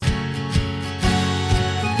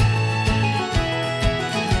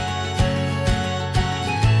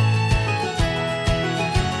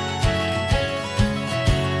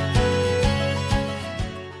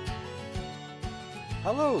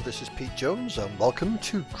Hello, this is Pete Jones and welcome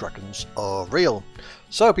to Dragons Are Real.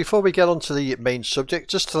 So before we get on to the main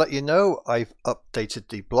subject, just to let you know, I've updated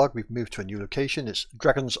the blog. We've moved to a new location. It's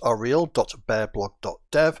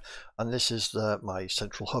dragonsarereal.bearblog.dev, and this is my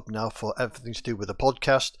central hub now for everything to do with the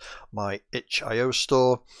podcast, my itch.io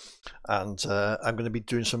store, and I'm going to be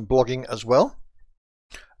doing some blogging as well.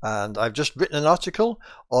 And I've just written an article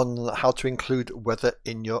on how to include weather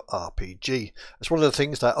in your RPG. It's one of the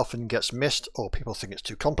things that often gets missed, or people think it's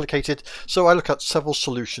too complicated. So I look at several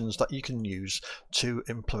solutions that you can use to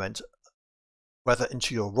implement weather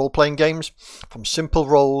into your role-playing games, from simple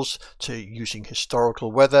roles to using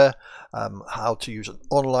historical weather, how to use an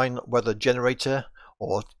online weather generator,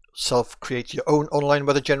 or self-create your own online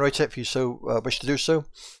weather generator if you so wish to do so.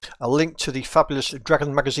 A link to the fabulous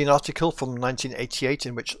Dragon Magazine article from 1988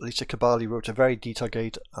 in which Lisa Cabali wrote a very detailed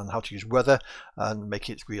guide on how to use weather and make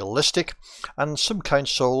it realistic. And Some Kind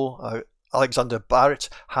Soul, Alexander Barrett,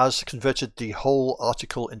 has converted the whole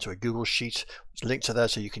article into a Google Sheet. It's linked to there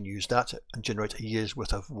so you can use that and generate a year's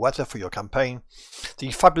worth of weather for your campaign.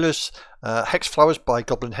 The fabulous Hex Flowers by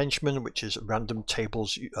Goblin Henchman, which is random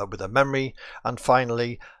tables with a memory. And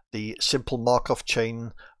finally, the simple Markov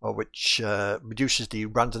chain, which reduces the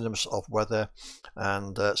randomness of weather.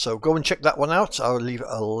 And so go and check that one out. I'll leave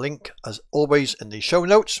a link as always in the show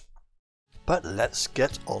notes. But let's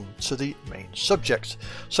get on to the main subject.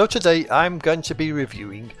 So today I'm going to be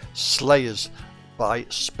reviewing Slayers by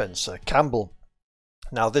Spencer Campbell.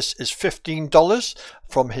 Now this is $15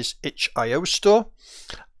 from his itch.io store,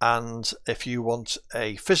 and if you want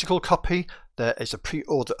a physical copy, there is a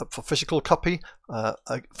pre-order up for physical copy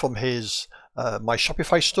from his My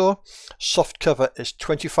Shopify store. Softcover is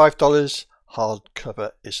 $25,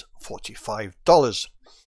 hardcover is $45.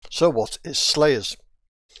 So what is Slayers?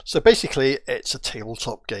 So basically it's a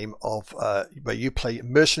tabletop game of where you play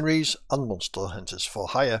mercenaries and monster hunters for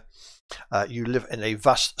hire. You live in a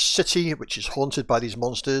vast city which is haunted by these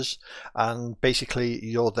monsters, and basically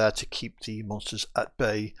you're there to keep the monsters at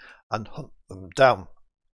bay and hunt them down.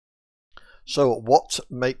 So what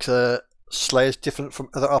makes Slayers different from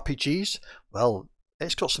other RPGs? Well,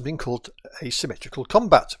 it's got something called asymmetrical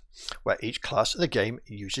combat, where each class in the game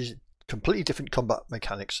uses completely different combat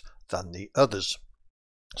mechanics than the others.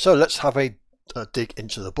 So let's have a dig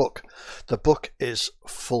into the book. The book is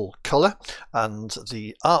full colour, and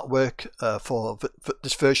the artwork for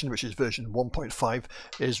this version, which is version 1.5,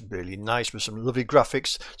 is really nice with some lovely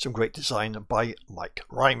graphics, some great design by Mike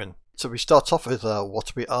Ryman. So we start off with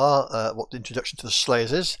what we are, what the introduction to the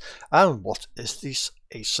Slayers is, and what is this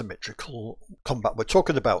asymmetrical combat we're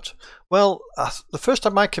talking about. Well, the first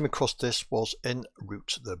time I came across this was in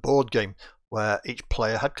Root, the board game, where each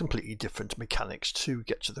player had completely different mechanics to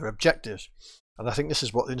get to their objectives. And I think this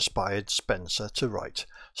is what inspired Spencer to write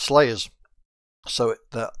Slayers. So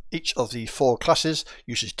that each of the four classes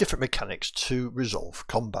uses different mechanics to resolve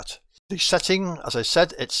combat. The setting, as I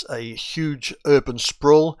said, it's a huge urban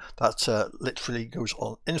sprawl that literally goes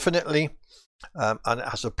on infinitely, and it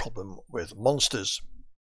has a problem with monsters.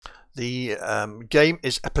 The game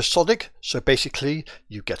is episodic, so basically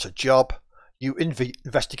you get a job, you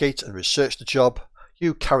investigate and research the job,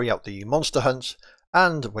 you carry out the monster hunt,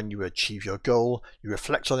 and when you achieve your goal, you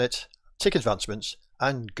reflect on it, take advancements,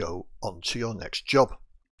 and go on to your next job.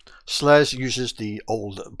 Slayers uses the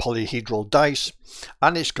old polyhedral dice,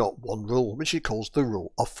 and it's got one rule, which it calls the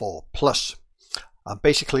rule of 4+. And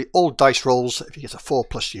basically all dice rolls, if you get a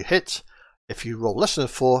 4+, you hit. If you roll less than a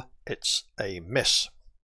 4, it's a miss.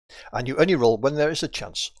 And you only roll when there is a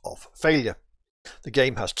chance of failure. The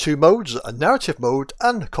game has two modes, a narrative mode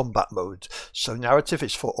and combat mode. So narrative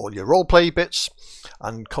is for all your roleplay bits,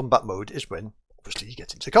 and combat mode is when obviously you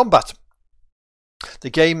get into combat. The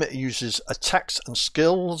game uses attacks and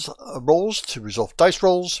skills rolls to resolve dice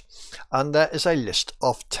rolls, and there is a list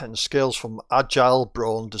of 10 skills from Agile,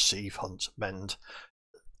 Brawn, Deceive, Hunt, Mend,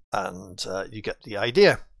 and you get the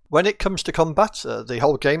idea. When it comes to combat, the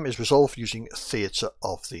whole game is resolved using theatre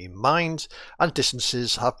of the mind, and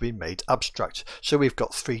distances have been made abstract. So we've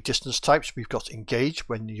got 3 distance types. We've got engage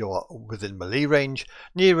when you're within melee range,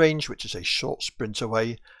 near range, which is a short sprint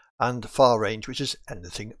away, and far range, which is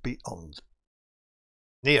anything beyond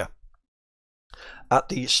near. At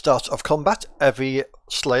the start of combat, every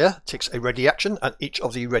Slayer takes a ready action, and each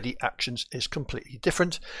of the ready actions is completely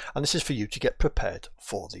different, and this is for you to get prepared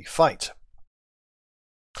for the fight.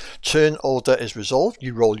 Turn order is resolved.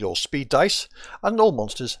 You roll your speed dice, and all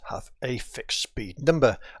monsters have a fixed speed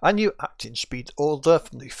number, and you act in speed order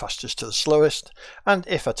from the fastest to the slowest, and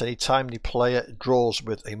if at any time the player draws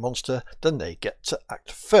with a monster, then they get to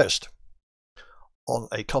act first. On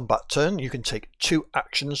a combat turn, you can take 2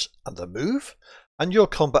 actions and a move, And your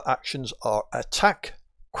combat actions are attack,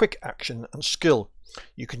 quick action and skill.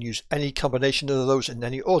 You can use any combination of those in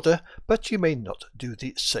any order, but you may not do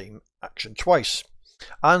the same action twice.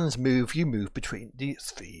 And move, you move between the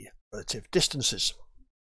 3 relative distances.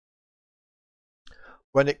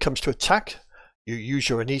 When it comes to attack, you use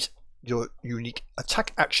your unique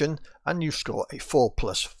attack action and you score a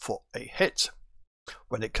 4+ for a hit.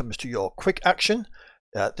 When it comes to your quick action,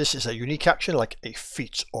 this is a unique action like a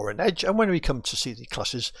feat or an edge, and when we come to see the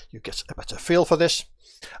classes you get a better feel for this,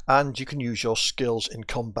 and you can use your skills in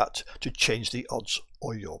combat to change the odds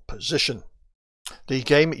or your position. The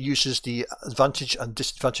game uses the advantage and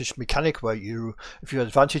disadvantage mechanic where if you're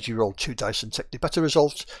advantage you roll 2 dice and take the better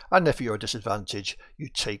results, and if you're a disadvantage you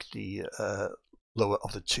take the lower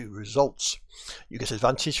of the 2 results. You get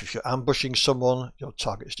advantage if you're ambushing someone, your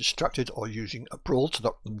target is distracted or using a brawl to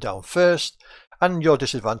knock them down first, and your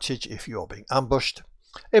disadvantage if you're being ambushed,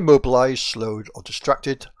 immobilized, slowed or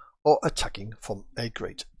distracted, or attacking from a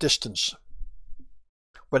great distance.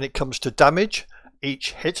 When it comes to damage,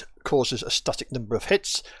 each hit causes a static number of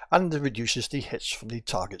hits and reduces the hits from the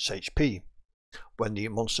target's HP. When the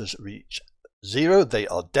monsters reach 0 they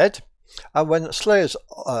are dead, and when slayers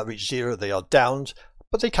reach 0 they are downed,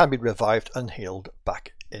 but they can be revived and healed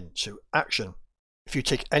back into action. If you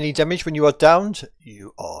take any damage when you are downed,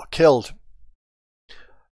 you are killed.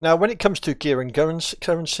 Now when it comes to gear and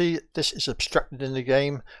currency, this is abstracted in the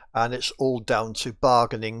game and it's all down to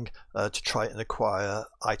bargaining to try and acquire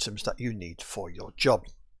items that you need for your job.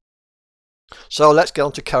 So let's get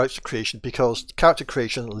on to character creation, because character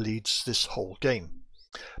creation leads this whole game.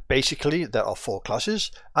 Basically there are 4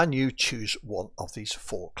 classes and you choose one of these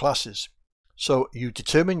 4 classes. So you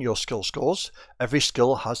determine your skill scores. Every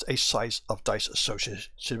skill has a size of dice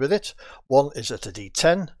associated with it. One is at a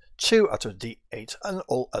D10, 2 out of a D8 and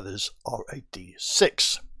all others are a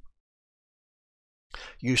D6.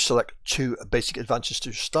 You select 2 basic advantages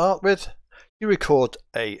to start with. You record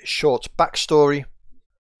a short backstory.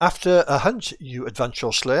 After a hunt you advance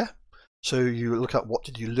your slayer. So you look at what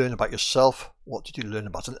did you learn about yourself, what did you learn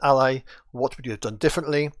about an ally, what would you have done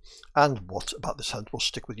differently, and what about this hunt will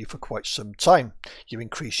stick with you for quite some time. You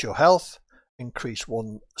increase your health, increase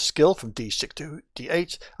 1 skill from D6 to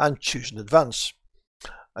D8 and choose an advance.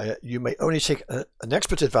 You may only take an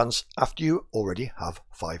expert advance after you already have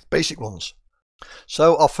 5 basic ones.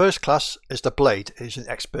 So our first class is the Blade. It is an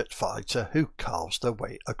expert fighter who carves their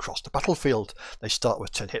way across the battlefield. They start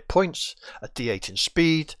with 10 hit points, a D8 in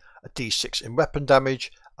speed, a D6 in weapon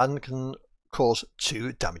damage, and can cause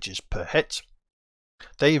 2 damages per hit.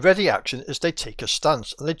 Their ready action is they take a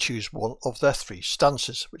stance and they choose one of their 3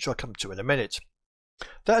 stances, which I'll come to in a minute.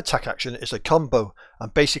 Their attack action is a combo,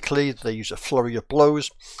 and basically they use a flurry of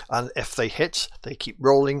blows, and if they hit they keep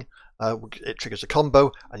rolling. It triggers a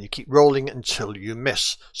combo and you keep rolling until you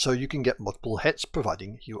miss, so you can get multiple hits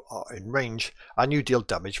providing you are in range, and you deal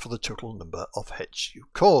damage for the total number of hits you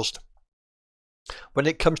caused. When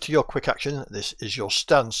it comes to your quick action, this is your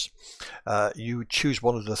stance. You choose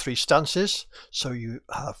one of the 3 stances. So you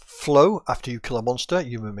have flow. After you kill a monster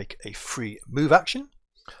you may make a free move action.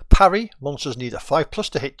 Parry, monsters need a 5+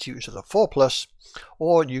 to hit you instead of 4+,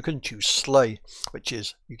 or you can choose slay, which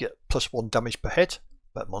is you get +1 damage per hit,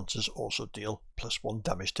 but monsters also deal +1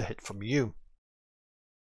 damage to hit from you.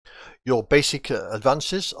 Your basic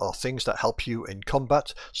advances are things that help you in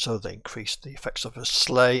combat, so they increase the effects of a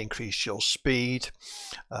slay, increase your speed,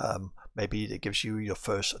 maybe it gives you your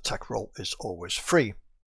first attack roll is always free.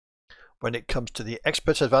 When it comes to the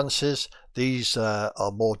expert advances, these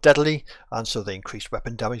are more deadly, and so they increase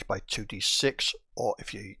weapon damage by 2d6, or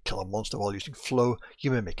if you kill a monster while using flow,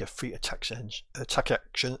 you may make a free attack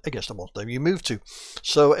action against the monster you move to,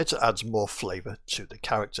 so it adds more flavour to the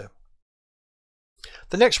character.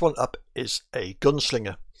 The next one up is a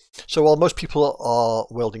gunslinger. So while most people are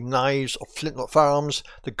wielding knives or flintlock firearms,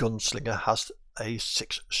 the gunslinger has a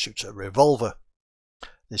 6-shooter revolver.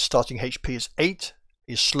 His starting HP is 8.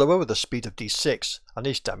 He is slower with a speed of D6, and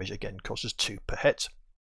his damage again causes 2 per hit.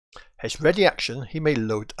 His ready action, he may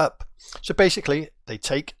load up. So basically they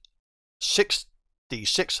take 6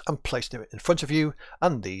 D6 and place them in front of you,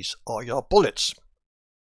 and these are your bullets.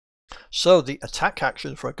 So the attack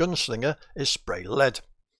action for a gunslinger is spray lead.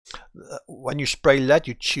 When you spray lead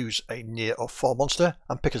you choose a near or far monster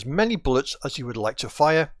and pick as many bullets as you would like to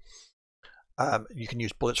fire. You can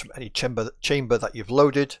use bullets from any chamber that you've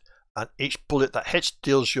loaded, and each bullet that hits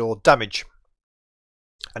deals your damage.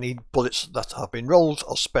 Any bullets that have been rolled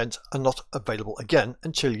are spent and not available again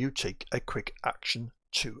until you take a quick action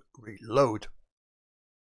to reload.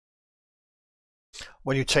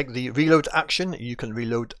 When you take the reload action, you can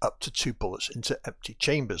reload up to 2 bullets into empty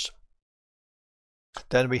chambers.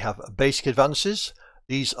 Then we have basic advances.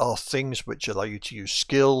 These are things which allow you to use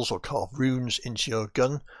skills or carve runes into your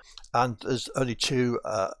gun. And there's only two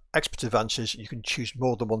expert advances. You can choose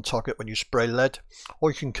more than one target when you spray lead,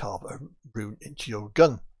 or you can carve a rune into your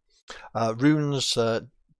gun. Runes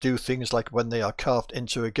do things like when they are carved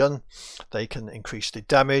into a gun, they can increase the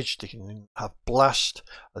damage, they can have blast,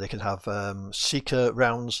 they can have seeker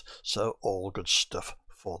rounds, so all good stuff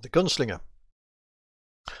for the gunslinger.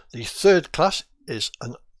 The third class is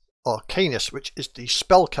an Arcanist, which is the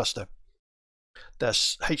spellcaster. Their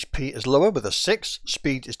HP is lower with a 6,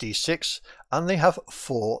 speed is d6, and they have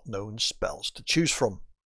 4 known spells to choose from.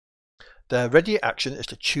 Their ready action is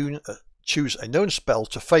to choose a known spell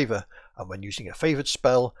to favour, and when using a favoured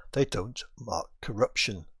spell, they don't mark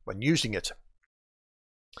corruption when using it.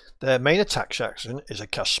 Their main attack action is a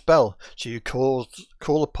cast spell, so you call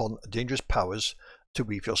upon dangerous powers to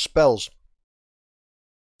weave your spells.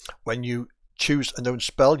 When you choose a known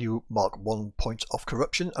spell, you mark 1 point of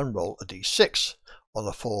corruption and roll a d6. On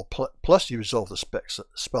a 4 plus, you resolve the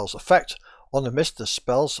spell's effect. On a miss, the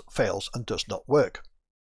spell fails and does not work.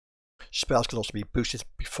 Spells can also be boosted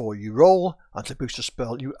before you roll, and to boost a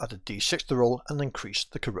spell you add a d6 to the roll and increase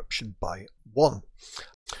the corruption by 1.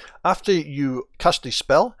 After you cast the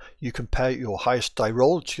spell, you compare your highest die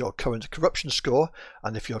roll to your current corruption score,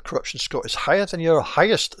 and if your corruption score is higher than your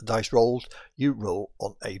highest dice rolled, you roll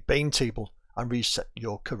on a Bane table and reset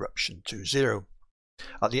your corruption to 0.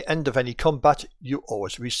 At the end of any combat, you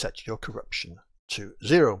always reset your corruption to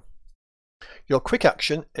 0. Your quick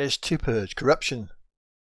action is to purge corruption.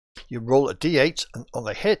 You roll a d8, and on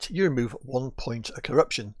a hit you remove 1 point of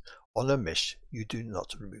corruption. On a miss you do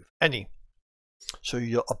not remove any. So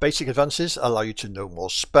your basic advances allow you to know more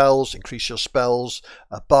spells, increase your spells,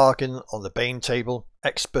 a bargain on the Bane table.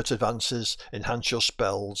 Expert advances enhance your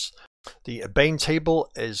spells. The Bane table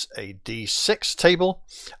is a d6 table,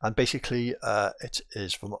 and basically it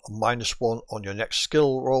is from a -1 on your next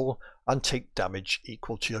skill roll and take damage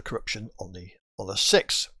equal to your corruption on a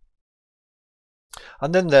 6.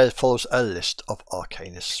 And then there follows a list of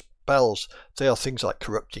Arcanist spells. They are things like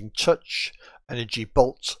Corrupting Touch, Energy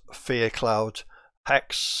Bolt, Fear Cloud,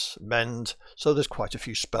 Hex, Mend. So there's quite a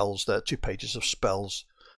few spells there, 2 pages of spells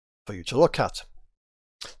for you to look at.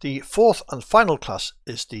 The fourth and final class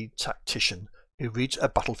is the Tactician, who reads a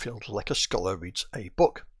battlefield like a scholar reads a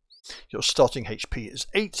book. Your starting HP is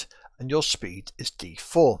 8 and your speed is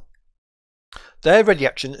d4. Their ready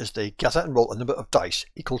action is they gather and roll a number of dice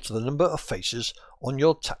equal to the number of faces on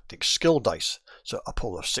your tactics skill dice. So a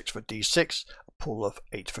pool of 6 for d6, a pool of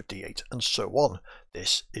 8 for d8, and so on.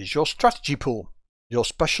 This is your strategy pool. Your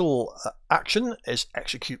special action is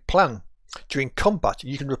Execute Plan. During combat,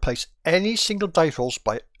 you can replace any single dice rolls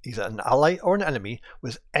by either an ally or an enemy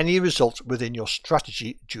with any result within your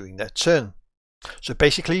strategy during their turn. So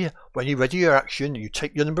basically, when you ready your action, you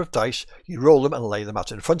take your number of dice, you roll them and lay them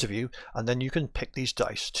out in front of you, and then you can pick these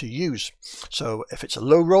dice to use. So if it's a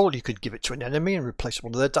low roll, you could give it to an enemy and replace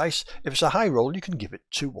one of their dice. If it's a high roll, you can give it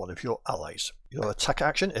to one of your allies. Your attack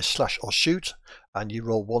action is Slash or Shoot, and you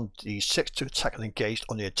roll 1d6 to attack and engage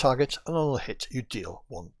on your target, and on a hit you deal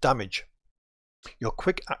 1 damage. Your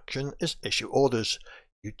quick action is Issue Orders.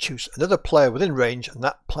 You choose another player within range, and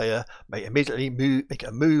that player may immediately make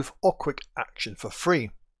a move or quick action for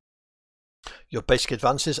free. Your basic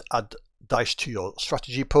advances add dice to your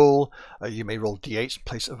strategy pool. You may roll d8s in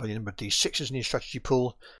place of a number of d6s in your strategy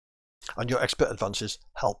pool, and your expert advances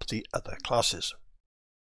help the other classes.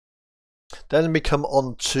 Then we come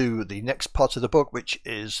on to the next part of the book, which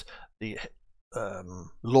is the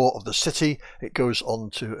lore of the city. It goes on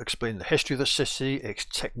to explain the history of the city, its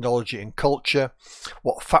technology and culture,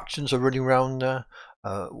 what factions are running around there,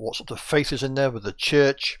 what sort of faith is in there with the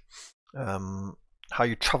church, how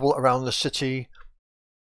you travel around the city,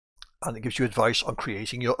 and it gives you advice on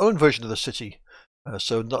creating your own version of the city.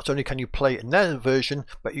 So not only can you play in their version,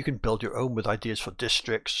 but you can build your own with ideas for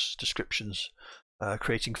districts, descriptions,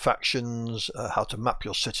 creating factions, how to map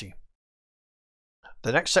your city.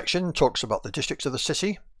 The next section talks about the districts of the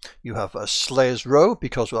city. You have a Slayers Row,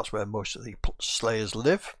 because that's where most of the Slayers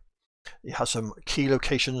live. It has some key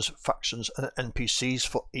locations, factions and NPCs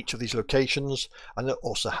for each of these locations, and it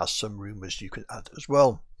also has some rumours you can add as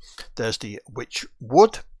well. There's the Witch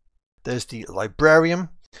Wood, there's the Librarian,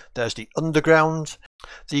 there's the Underground,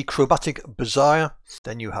 the Chromatic Bazaar,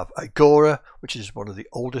 then you have Agora, which is one of the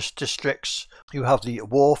oldest districts, you have the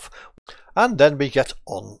Wharf, and then we get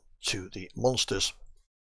on to the monsters.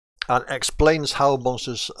 And explains how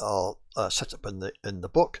monsters are set up in the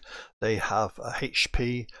book. They have a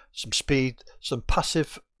HP, some speed, some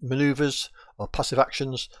passive maneuvers or passive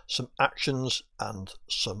actions, some actions and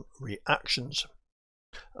some reactions.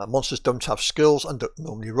 Monsters don't have skills and don't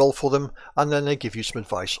normally roll for them, and then they give you some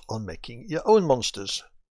advice on making your own monsters.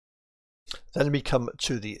 Then we come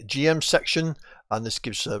to the GM section, and this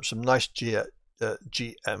gives some nice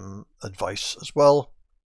GM advice as well.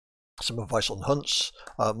 Some advice on hunts,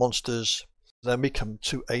 monsters. Then we come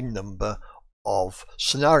to a number of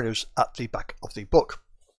scenarios at the back of the book.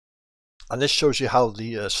 And this shows you how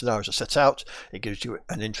the scenarios are set out. It gives you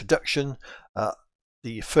an introduction.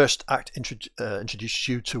 The first act introduces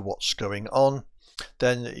you to what's going on.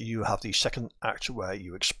 Then you have the second act where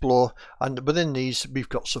you explore, and within these we've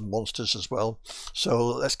got some monsters as well. So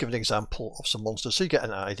let's give an example of some monsters so you get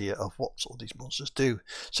an idea of what all these monsters do.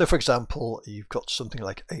 So for example, you've got something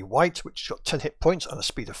like a wight, which has got 10 hit points and a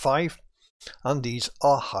speed of 5, and these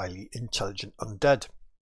are highly intelligent undead.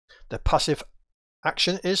 Their passive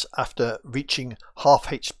action is, after reaching half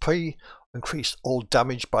HP, increase all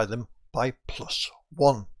damage by them by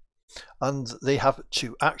 +1. And they have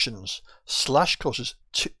 2 actions. Slash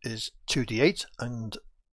is 2d8 and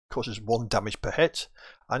causes 1 damage per hit.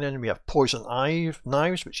 And then we have poison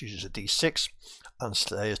knives, which uses a d6, and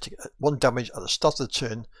slayers to get 1 damage at the start of the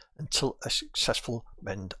turn until a successful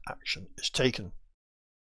mend action is taken.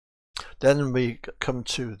 Then we come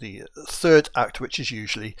to the third act, which is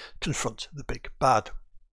usually confront the big bad.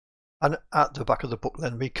 And at the back of the book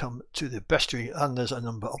then we come to the bestiary, and there's a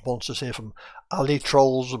number of monsters here, from alley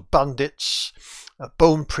trolls, bandits,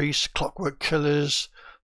 bone priests, clockwork killers,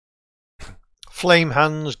 flame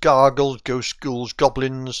hands, gargoyles, ghost ghouls,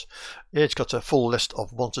 goblins. It's got a full list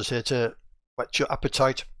of monsters here to whet your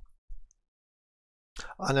appetite.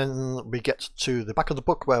 And then we get to the back of the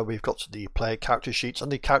book where we've got the player character sheets,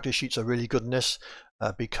 and the character sheets are really good in this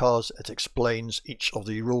because it explains each of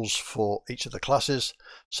the rules for each of the classes.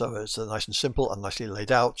 So it's nice and simple and nicely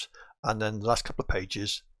laid out, and then the last couple of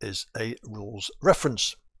pages is a rules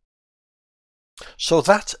reference. So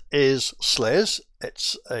that is Slayers.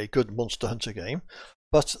 It's a good monster hunter game,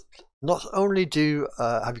 but not only have you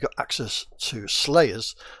got access to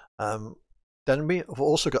Slayers, then we have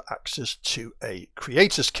also got access to a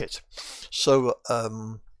creator's kit. So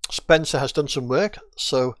Spencer has done some work,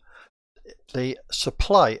 so they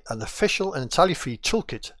supply an official and entirely free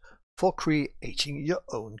toolkit for creating your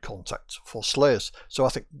own contact for Slayers. So I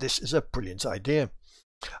think this is a brilliant idea.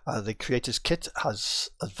 The creator's kit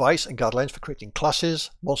has advice and guidelines for creating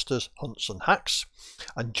classes, monsters, hunts and hacks,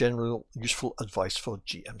 and general useful advice for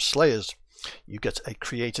GM Slayers. You get a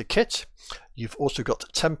creator kit. You've also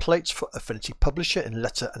got templates for Affinity Publisher in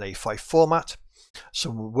letter and A5 format,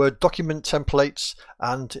 some Word document templates,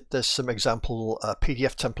 and there's some example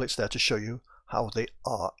PDF templates there to show you how they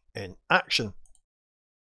are in action.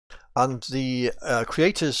 And the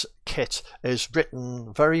creators kit is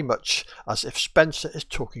written very much as if Spencer is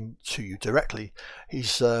talking to you directly.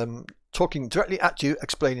 He's talking directly at you,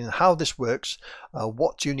 explaining how this works,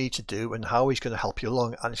 what you need to do, and how he's going to help you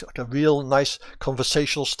along. And it's like a real nice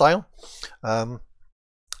conversational style.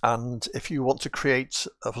 And if you want to create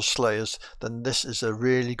for Slayers, then this is a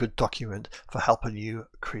really good document for helping you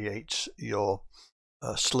create your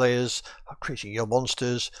Slayers, creating your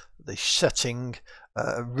monsters, the setting.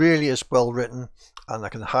 Really is well written, and I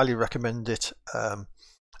can highly recommend it. I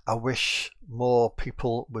wish more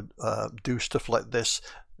people would do stuff like this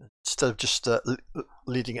instead of just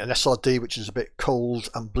leading an SRD, which is a bit cold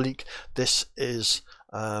and bleak. This is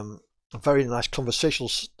a very nice conversational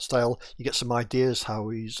style. You get some ideas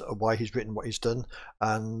why he's written what he's done,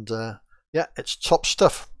 and yeah, it's top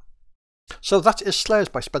stuff. So that is Slayers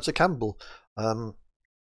by Spencer Campbell.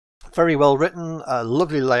 Very well written,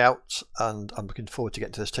 lovely layout, and I'm looking forward to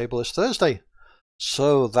getting to this table this Thursday.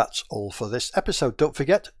 So that's all for this episode. Don't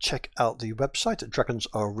forget, check out the website at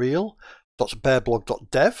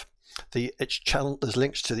dragonsarereal.bearblog.dev. The itch channel, there's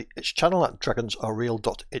links to the itch channel at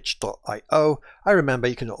dragonsarereal.itch.io. I remember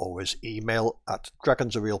you can always email at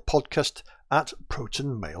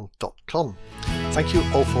dragonsarealpodcast@protonmail.com. Thank you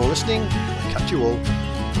all for listening. I'll catch you all